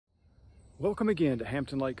Welcome again to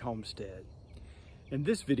Hampton Lake Homestead. In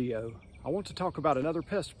this video, I want to talk about another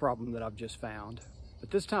pest problem that I've just found, but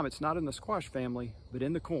this time it's not in the squash family, but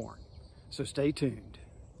in the corn. So stay tuned.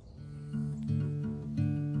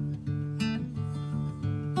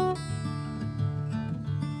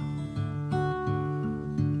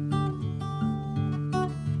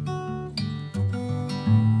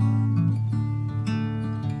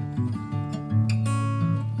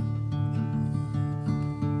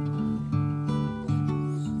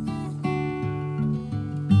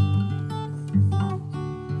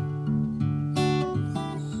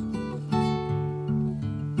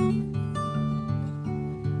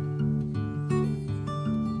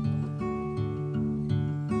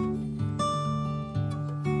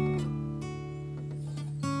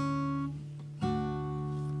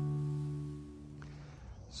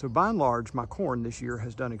 So by and large, my corn this year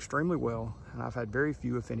has done extremely well, and I've had very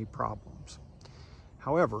few, if any, problems.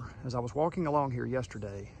 However, as I was walking along here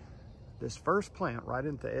yesterday, this first plant right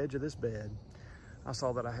at the edge of this bed, I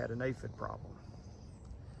saw that I had an aphid problem.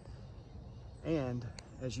 And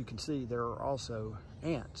as you can see, there are also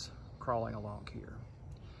ants crawling along here.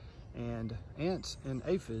 And ants and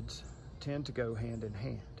aphids tend to go hand in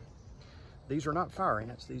hand. These are not fire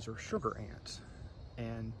ants, these are sugar ants.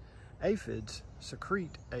 And aphids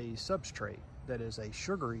secrete a substrate that is a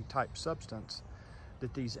sugary type substance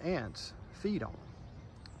that these ants feed on.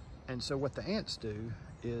 And so what the ants do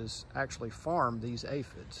is actually farm these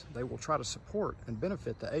aphids. They will try to support and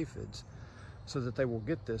benefit the aphids so that they will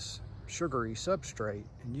get this sugary substrate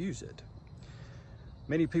and use it.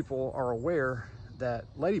 Many people are aware that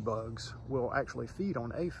ladybugs will actually feed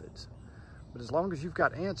on aphids, but as long as you've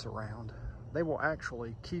got ants around, they will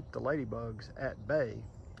actually keep the ladybugs at bay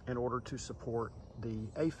in order to support the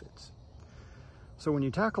aphids. So when you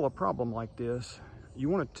tackle a problem like this, you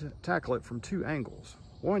want to tackle it from two angles.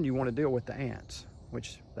 One, you want to deal with the ants,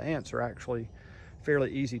 which the ants are actually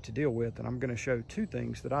fairly easy to deal with, and I'm going to show two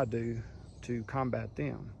things that I do to combat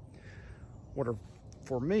them. What are,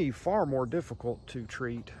 for me, far more difficult to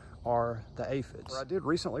treat are the aphids. I did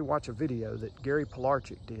recently watch a video that Gary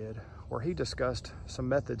Pilarczyk did where he discussed some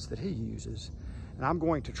methods that he uses, and I'm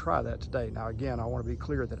going to try that today. Now again, I want to be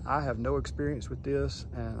clear that I have no experience with this,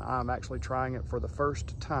 and I'm actually trying it for the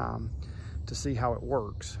first time to see how it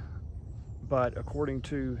works. But according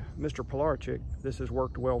to Mr. Pilarczyk, this has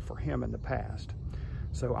worked well for him in the past.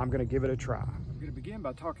 So I'm going to give it a try. I'm going to begin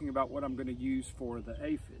by talking about what I'm going to use for the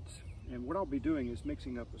aphids. And what I'll be doing is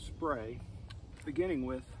mixing up a spray, beginning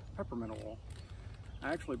with peppermint oil.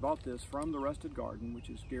 I actually bought this from The Rusted Garden, which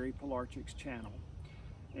is Gary Pilarczyk's channel.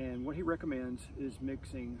 And what he recommends is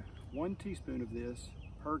mixing 1 teaspoon of this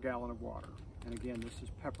per gallon of water. And again, this is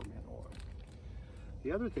peppermint oil.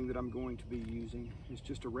 The other thing that I'm going to be using is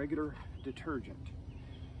just a regular detergent.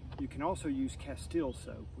 You can also use Castile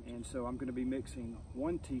soap, and so I'm going to be mixing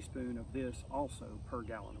 1 teaspoon of this also per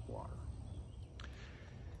gallon of water.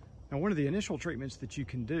 Now, one of the initial treatments that you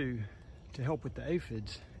can do to help with the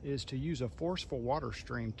aphids is to use a forceful water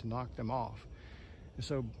stream to knock them off. And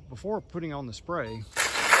so before putting on the spray,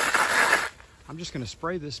 I'm just going to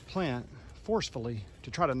spray this plant forcefully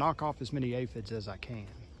to try to knock off as many aphids as I can.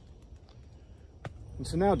 And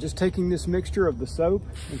so now, just taking this mixture of the soap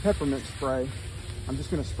and peppermint spray, I'm just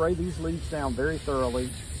going to spray these leaves down very thoroughly,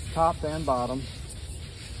 top and bottom,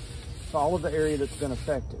 to all of the area that's been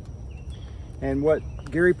affected. And what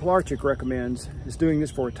Gary Pilarczyk recommends is doing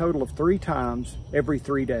this for a total of 3 times every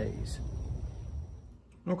 3 days.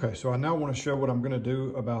 Okay, so I now want to show what I'm going to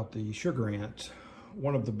do about the sugar ants.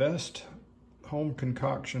 One of the best home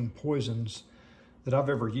concoction poisons that I've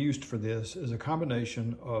ever used for this is a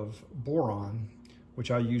combination of boron, which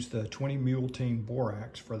I use the 20-multine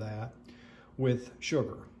borax for that, with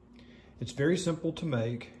sugar. It's very simple to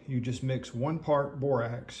make. You just mix 1 part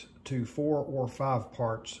borax to 4 or 5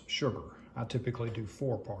 parts sugar. I typically do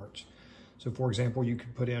 4 parts. So for example, you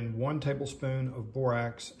could put in 1 tablespoon of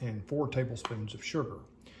borax and 4 tablespoons of sugar.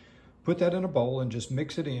 Put that in a bowl and just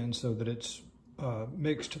mix it in so that it's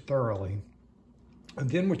mixed thoroughly. And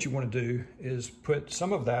then what you want to do is put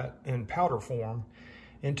some of that in powder form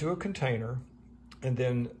into a container, and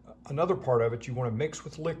then another part of it you want to mix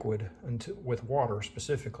with liquid, with water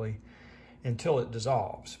specifically, until it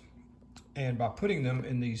dissolves. And by putting them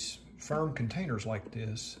in these firm containers like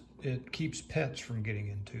this, it keeps pets from getting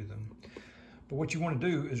into them. But what you want to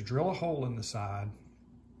do is drill a hole in the side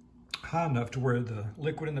high enough to where the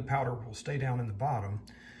liquid and the powder will stay down in the bottom,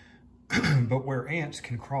 but where ants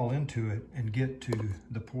can crawl into it and get to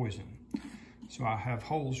the poison. So I have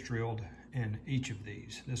holes drilled in each of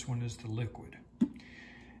these. This one is the liquid.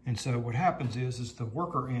 And so what happens is the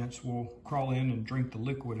worker ants will crawl in and drink the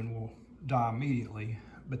liquid and will die immediately,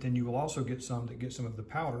 but then you will also get some that get some of the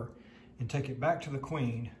powder and take it back to the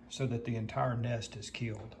queen so that the entire nest is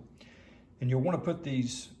killed. And you'll want to put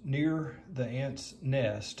these near the ant's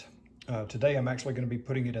nest. Today I'm actually going to be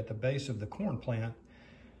putting it at the base of the corn plant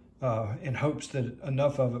in hopes that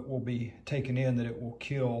enough of it will be taken in that it will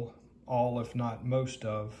kill all, if not most,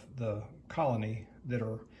 of the colony that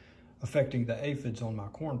are affecting the aphids on my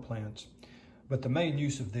corn plants. But the main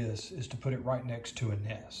use of this is to put it right next to a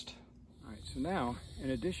nest. All right, so now,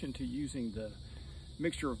 in addition to using the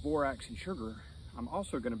mixture of borax and sugar, I'm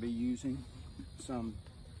also going to be using some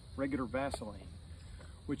regular Vaseline,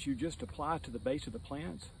 which you just apply to the base of the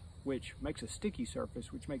plants, which makes a sticky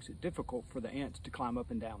surface, which makes it difficult for the ants to climb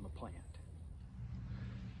up and down the plant.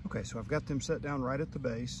 Okay, so I've got them set down right at the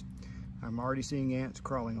base. I'm already seeing ants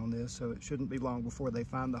crawling on this, so it shouldn't be long before they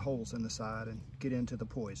find the holes in the side and get into the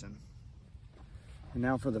poison. And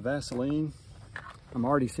now for the Vaseline. I'm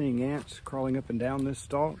already seeing ants crawling up and down this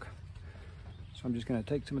stalk. So I'm just going to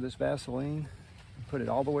take some of this Vaseline and put it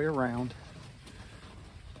all the way around.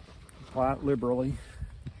 Apply it liberally.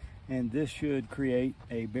 And this should create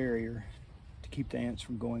a barrier to keep the ants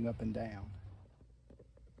from going up and down.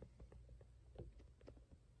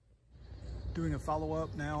 Doing a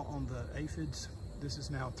follow-up now on the aphids. This is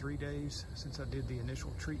now 3 days since I did the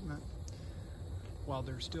initial treatment. While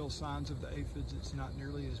there's still signs of the aphids, it's not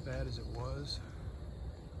nearly as bad as it was.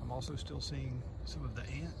 I'm also still seeing some of the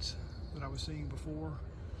ants that I was seeing before,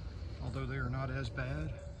 although they are not as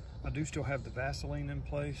bad. I do still have the Vaseline in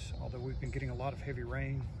place, although we've been getting a lot of heavy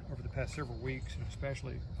rain over the past several weeks, and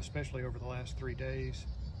especially over the last 3 days.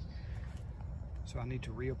 So I need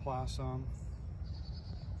to reapply some.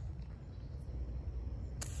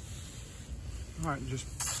 All right,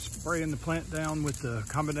 just spraying the plant down with the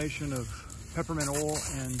combination of peppermint oil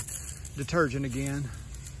and detergent again.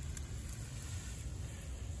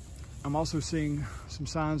 I'm also seeing some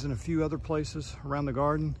signs in a few other places around the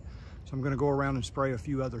garden, so I'm going to go around and spray a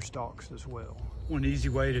few other stalks as well. One easy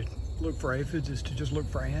way to look for aphids is to just look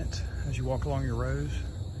for ants as you walk along your rows.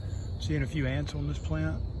 Seeing a few ants on this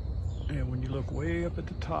plant, and when you look way up at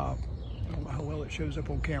the top, I don't know how well it shows up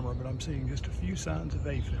on camera, but I'm seeing just a few signs of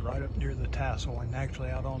aphid right up near the tassel and actually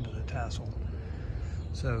out onto the tassel.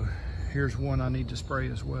 So here's one I need to spray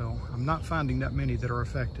as well. I'm not finding that many that are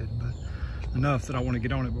affected, but enough that I want to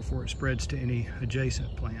get on it before it spreads to any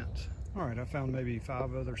adjacent plants. All right, I found maybe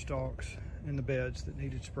 5 other stalks in the beds that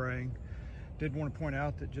needed spraying. Did want to point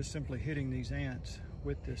out that just simply hitting these ants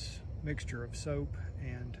with this mixture of soap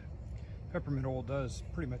and peppermint oil does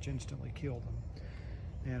pretty much instantly kill them.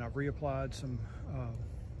 And I've reapplied some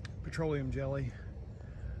petroleum jelly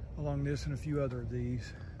along this and a few other of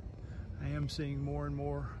these. I am seeing more and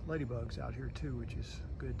more ladybugs out here too, which is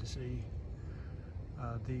good to see.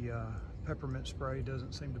 The peppermint spray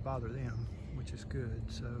doesn't seem to bother them, which is good.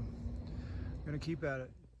 So I'm gonna keep at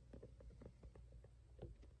it.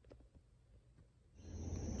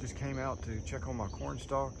 Just came out to check on my corn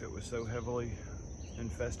stalk that was so heavily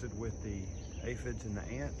infested with the aphids and the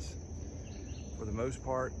ants. For the most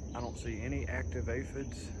part, I don't see any active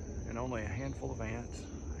aphids and only a handful of ants.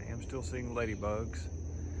 I am still seeing ladybugs,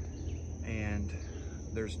 and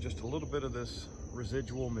there's just a little bit of this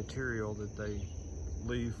residual material that they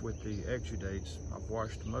leave with the exudates. I've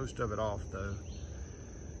washed most of it off though,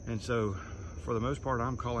 and so for the most part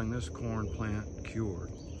I'm calling this corn plant cured.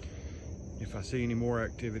 If I see any more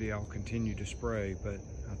activity, I'll continue to spray, but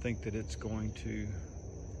I think that it's going to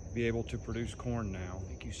be able to produce corn now.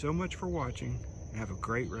 Thank you so much for watching, and have a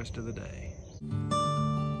great rest of the day.